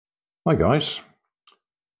Hi guys,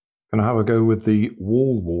 gonna have a go with the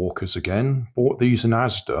wall walkers again. Bought these in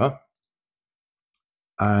ASDA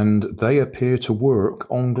and they appear to work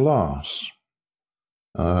on glass.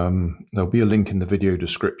 There'll be a link in the video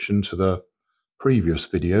description to the previous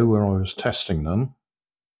video where I was testing them.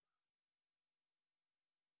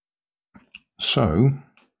 So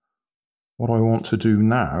what I want to do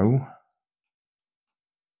now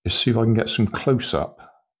is see if I can get some close-up.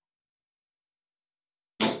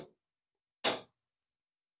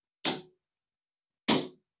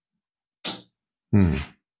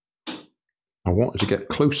 I wanted to get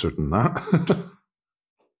closer than that.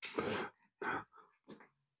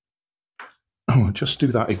 I'll just do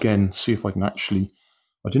that again, see if I can actually...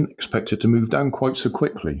 I didn't expect it to move down quite so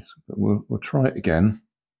quickly, but we'll try it again.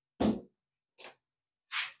 All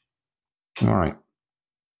right.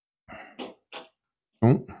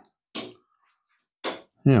 Oh.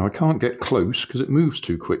 Yeah, I can't get close because it moves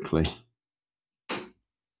too quickly.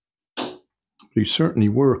 He's certainly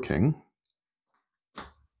working.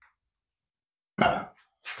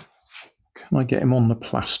 Can I get him on the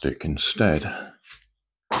plastic instead?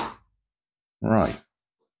 Right.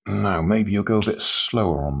 Now, maybe you'll go a bit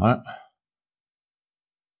slower on that.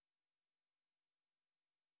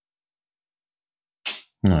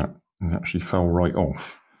 No, it actually fell right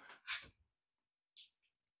off.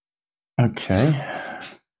 Okay.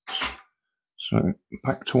 So,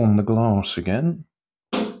 back to on the glass again.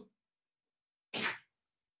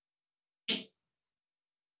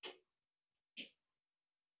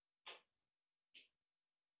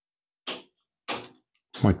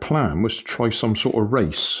 My plan was to try some sort of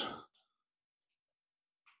race.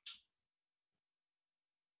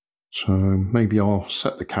 So maybe I'll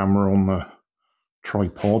set the camera on the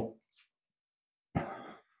tripod.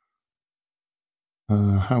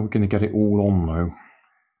 How are we going to get it all on though?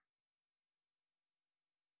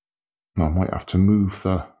 I might have to move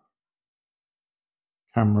the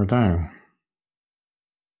camera down.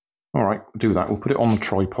 All right, do that. We'll put it on the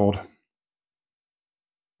tripod.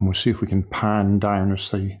 And we'll see if we can pan down as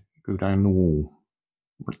they go down the wall,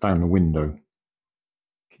 down the window.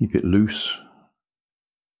 Keep it loose.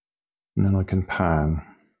 And then I can pan.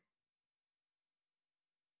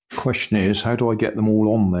 Question is, how do I get them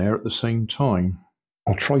all on there at the same time?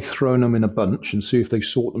 I'll try throwing them in a bunch and see if they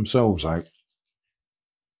sort themselves out.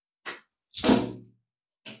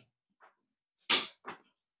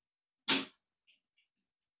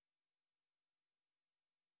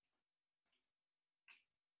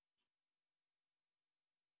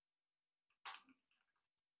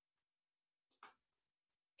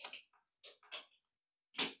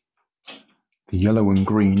 The yellow and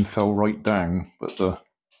green fell right down, but the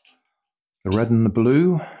red and the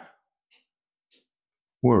blue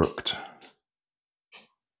worked.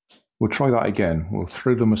 We'll try that again. We'll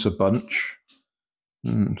throw them as a bunch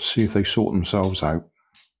and see if they sort themselves out.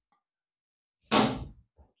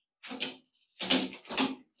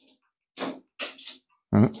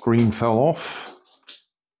 Green fell off.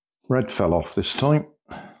 Red fell off this time.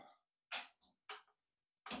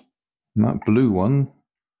 And that blue one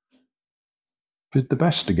did the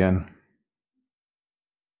best again.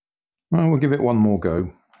 Well, we'll give it one more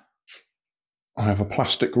go. I have a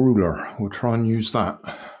plastic ruler. We'll try and use that.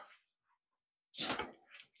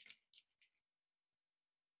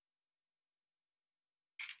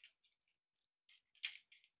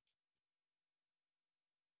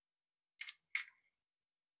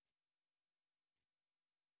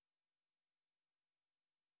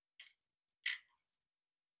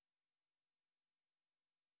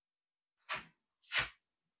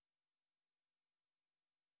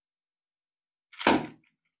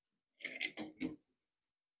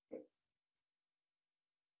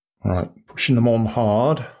 Right, pushing them on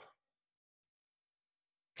hard.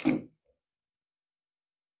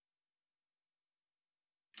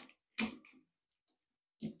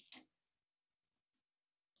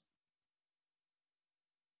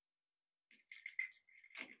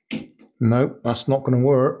 Nope, that's not going to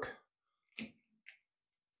work.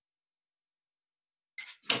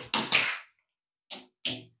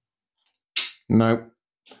 Nope,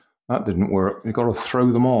 that didn't work. You've got to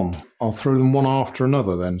throw them on. I'll throw them one after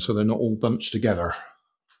another then, so they're not all bunched together.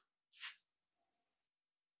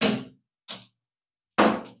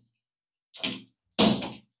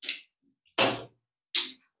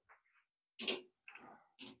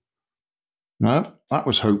 No, that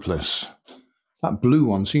was hopeless. That blue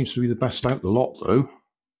one seems to be the best out of the lot, though.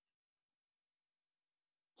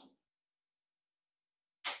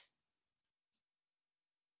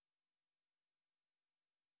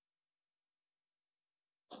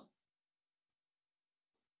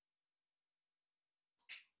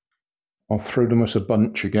 I'll throw them as a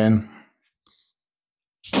bunch again.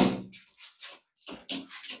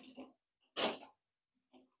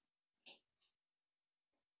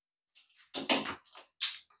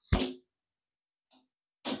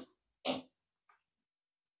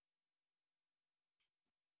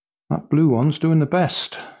 That blue one's doing the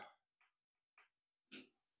best.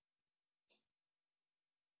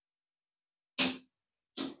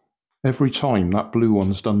 Every time that blue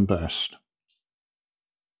one's done best.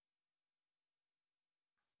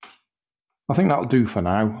 I think that'll do for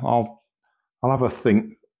now. I'll have a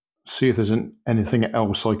think, see if there's anything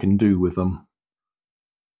else I can do with them.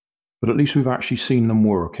 But at least we've actually seen them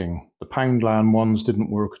working. The Poundland ones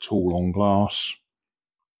didn't work at all on glass.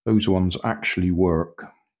 Those ones actually work.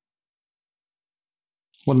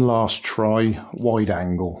 One last try, wide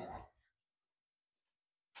angle.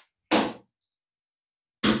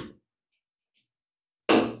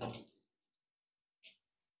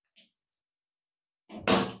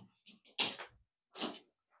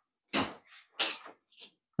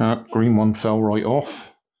 Green one fell right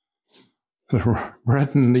off. The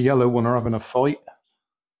red and the yellow one are having a fight,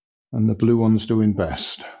 and the blue one's doing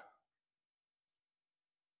best.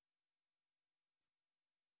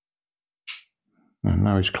 And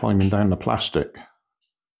now he's climbing down the plastic.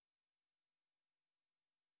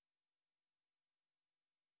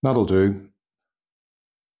 That'll do.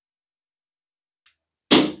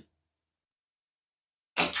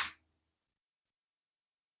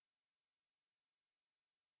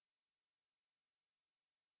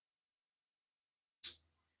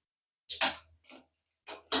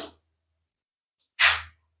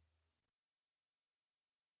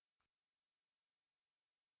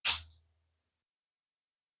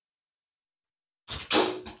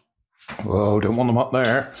 Whoa, don't want them up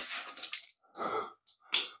there.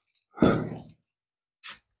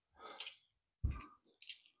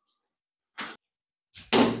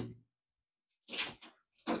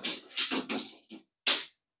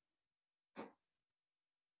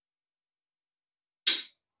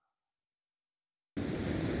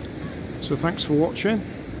 So thanks for watching.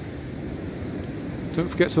 Don't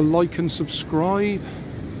forget to like and subscribe.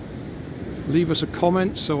 Leave us a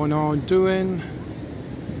comment so I know how I'm doing.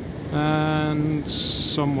 And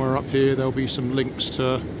somewhere up here there'll be some links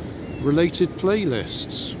to related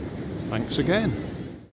playlists. Thanks again.